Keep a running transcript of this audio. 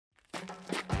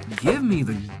Give me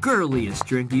the girliest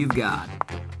drink you've got.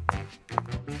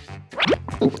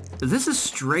 This is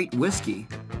straight whiskey.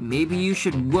 Maybe you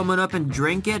should woman up and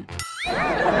drink it?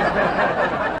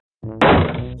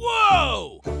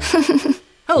 Whoa!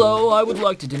 Hello, I would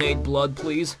like to donate blood,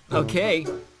 please. Okay.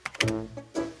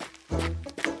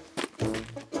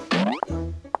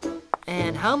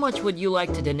 And how much would you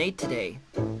like to donate today?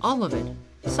 All of it.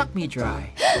 Suck me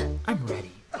dry. I'm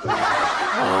ready.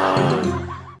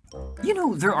 You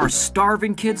know, there are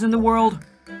starving kids in the world.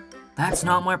 That's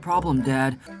not my problem,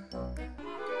 Dad.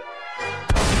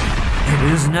 It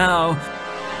is now.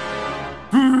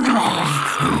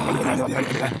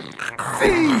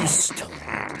 Feast!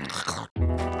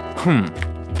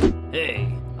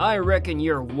 Hey, I reckon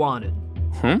you're wanted.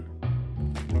 And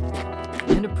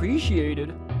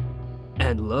appreciated.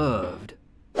 And loved.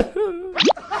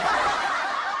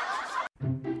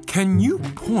 Can you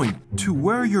point to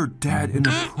where your dad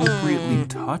inappropriately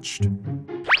touched?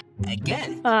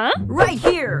 Again? Right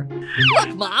here!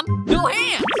 Look, Mom! No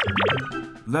hands!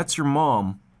 That's your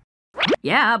mom.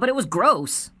 Yeah, but it was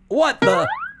gross. What the?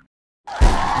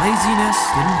 Laziness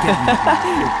didn't get me.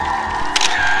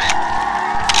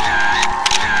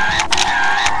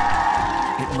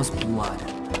 It was blood.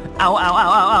 Ow, ow, ow, ow,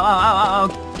 ow, ow, ow, ow.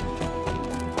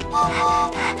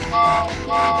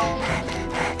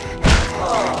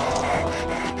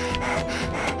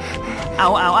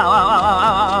 Ow, ow, ow, ow, ow,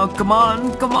 ow, ow. Come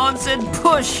on, Sid,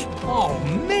 push. Oh,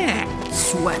 man!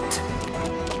 Sweat.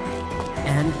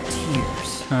 And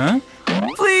tears.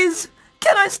 Please,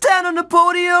 can I stand on the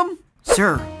podium?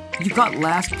 Sir, you got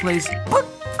last place, but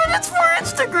it's for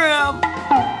Instagram.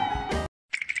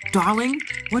 Darling,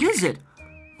 what is it?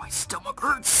 My stomach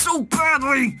hurts so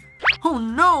badly. Oh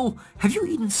no, have you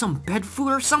eaten some bed food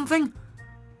or something?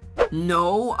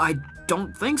 No, I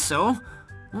don't think so.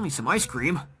 Only some ice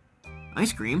cream.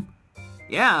 Ice cream?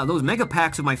 Yeah, those mega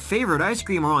packs of my favorite ice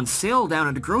cream are on sale down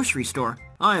at the grocery store.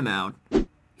 I'm out.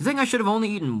 You think I should have only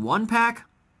eaten one pack?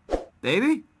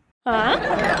 Baby?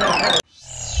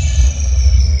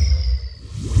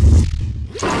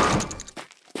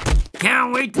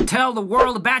 Can't wait to tell the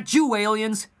world about you,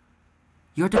 aliens!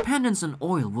 Your dependence on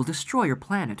oil will destroy your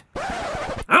planet.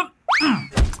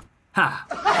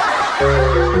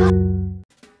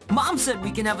 Mom said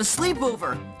we can have a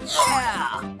sleepover!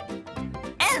 Yeah!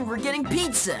 And we're getting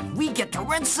pizza! We get to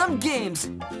rent some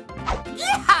games!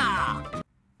 Yeah!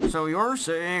 So you're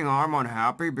saying I'm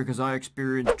unhappy because I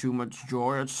experienced too much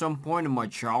joy at some point in my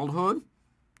childhood?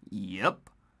 Yep.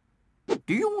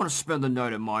 Do you want to spend the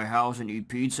night at my house and eat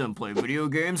pizza and play video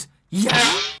games? Yeah!